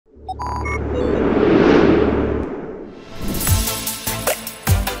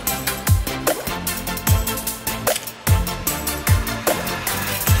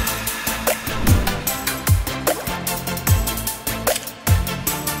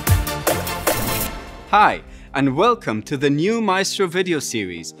Hi, and welcome to the new Maestro Video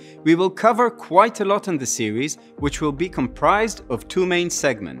Series. We will cover quite a lot in the series, which will be comprised of two main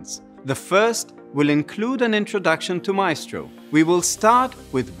segments. The first will include an introduction to Maestro. We will start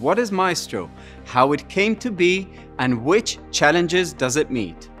with what is Maestro, how it came to be, and which challenges does it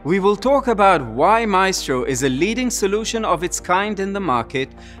meet. We will talk about why Maestro is a leading solution of its kind in the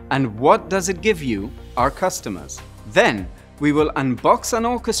market and what does it give you, our customers. Then, we will unbox an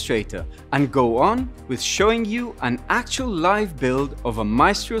orchestrator and go on with showing you an actual live build of a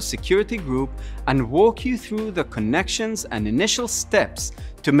Maestro security group and walk you through the connections and initial steps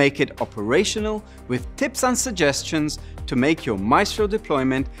to make it operational with tips and suggestions to make your Maestro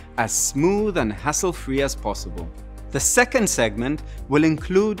deployment as smooth and hassle-free as possible. The second segment will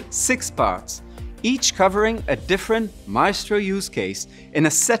include 6 parts, each covering a different Maestro use case in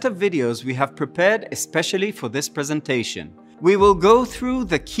a set of videos we have prepared especially for this presentation. We will go through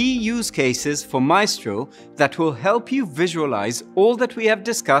the key use cases for Maestro that will help you visualize all that we have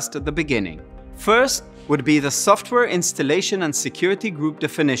discussed at the beginning. First would be the software installation and security group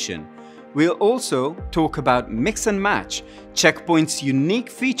definition. We'll also talk about mix and match, Check Point's unique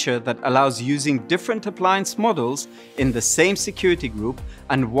feature that allows using different appliance models in the same security group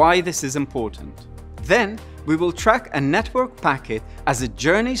and why this is important. Then we will track a network packet as it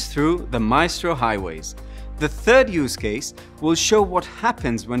journeys through the Maestro highways. The third use case will show what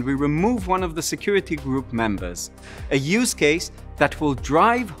happens when we remove one of the security group members, a use case that will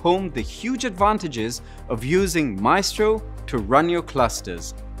drive home the huge advantages of using Maestro to run your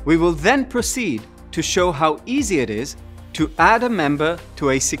clusters. We will then proceed to show how easy it is to add a member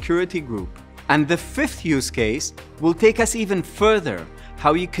to a security group. And the fifth use case will take us even further,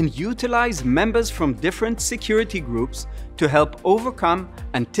 how you can utilize members from different security groups to help overcome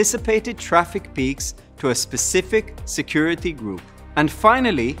anticipated traffic peaks to a specific security group. And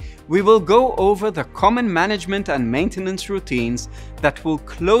finally, we will go over the common management and maintenance routines that will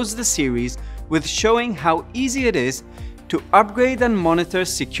close the series with showing how easy it is to upgrade and monitor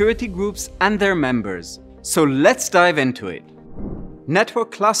security groups and their members. So let's dive into it.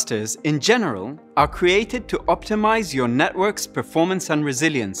 Network clusters in general are created to optimize your network's performance and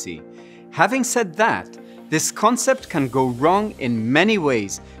resiliency. Having said that, this concept can go wrong in many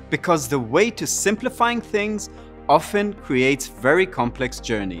ways because the way to simplifying things often creates very complex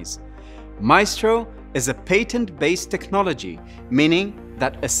journeys. Maestro is a patent-based technology, meaning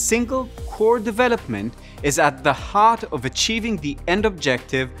that a single core development is at the heart of achieving the end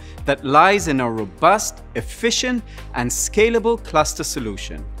objective that lies in a robust, efficient, and scalable cluster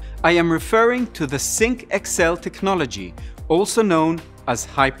solution. I am referring to the SyncXL technology, also known as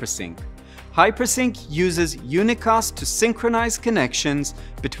HyperSync. HyperSync uses unicast to synchronize connections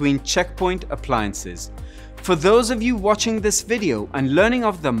between Check Point appliances. For those of you watching this video and learning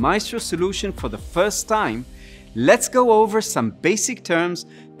of the Maestro solution for the first time, let's go over some basic terms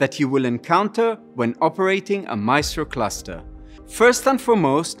that you will encounter when operating a Maestro cluster. First and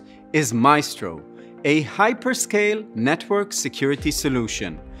foremost is Maestro, a hyperscale network security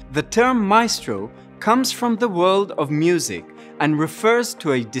solution. The term Maestro comes from the world of music and refers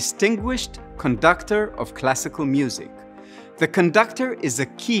to a distinguished conductor of classical music. The conductor is a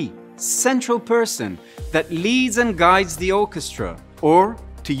key, central person that leads and guides the orchestra, or,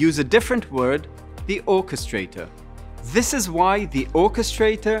 to use a different word, the orchestrator. This is why the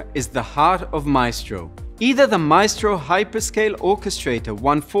orchestrator is the heart of Maestro. Either the Maestro Hyperscale Orchestrator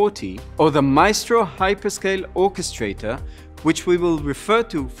 140 or the Maestro Hyperscale Orchestrator, which we will refer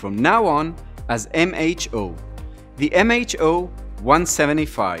to from now on as MHO. The MHO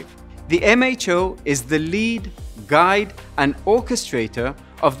 175. The MHO is the lead, guide, and orchestrator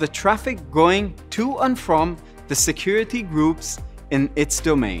of the traffic going to and from the security groups in its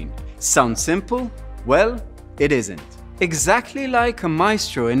domain. Sounds simple? Well, it isn't. Exactly like a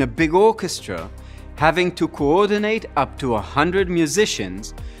maestro in a big orchestra, having to coordinate up to 100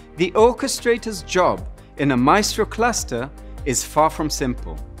 musicians, the orchestrator's job in a maestro cluster is far from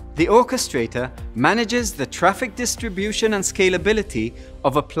simple. The orchestrator manages the traffic distribution and scalability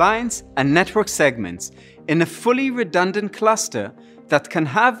of appliance and network segments in a fully redundant cluster that can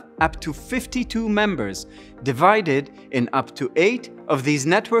have up to 52 members, divided in up to 8 of these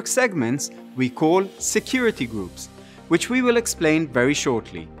network segments we call security groups, which we will explain very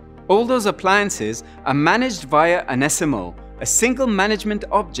shortly. All those appliances are managed via an SMO, a single management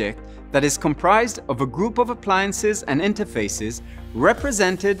object that is comprised of a group of appliances and interfaces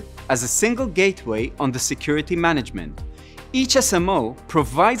represented as a single gateway on the security management. Each SMO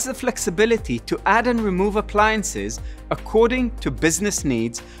provides the flexibility to add and remove appliances according to business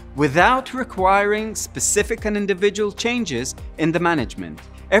needs without requiring specific and individual changes in the management.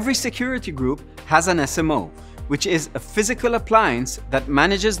 Every security group has an SMO, which is a physical appliance that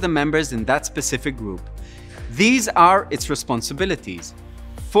manages the members in that specific group. These are its responsibilities: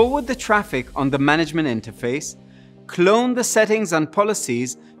 forward the traffic on the management interface, clone the settings and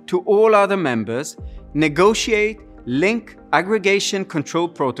policies to all other members, negotiate, link aggregation control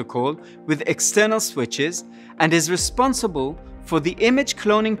protocol with external switches, and is responsible for the image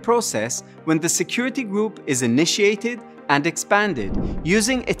cloning process when the security group is initiated and expanded,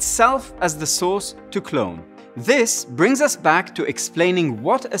 using itself as the source to clone. This brings us back to explaining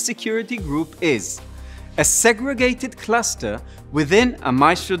what a security group is: a segregated cluster within a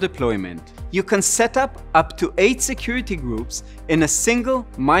Maestro deployment. You can set up to 8 security groups in a single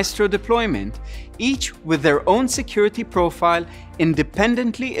Maestro deployment, each with their own security profile,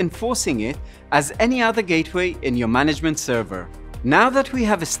 independently enforcing it as any other gateway in your management server. Now that we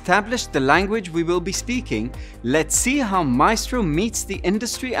have established the language we will be speaking, let's see how Maestro meets the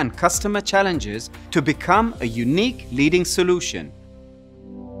industry and customer challenges to become a unique leading solution.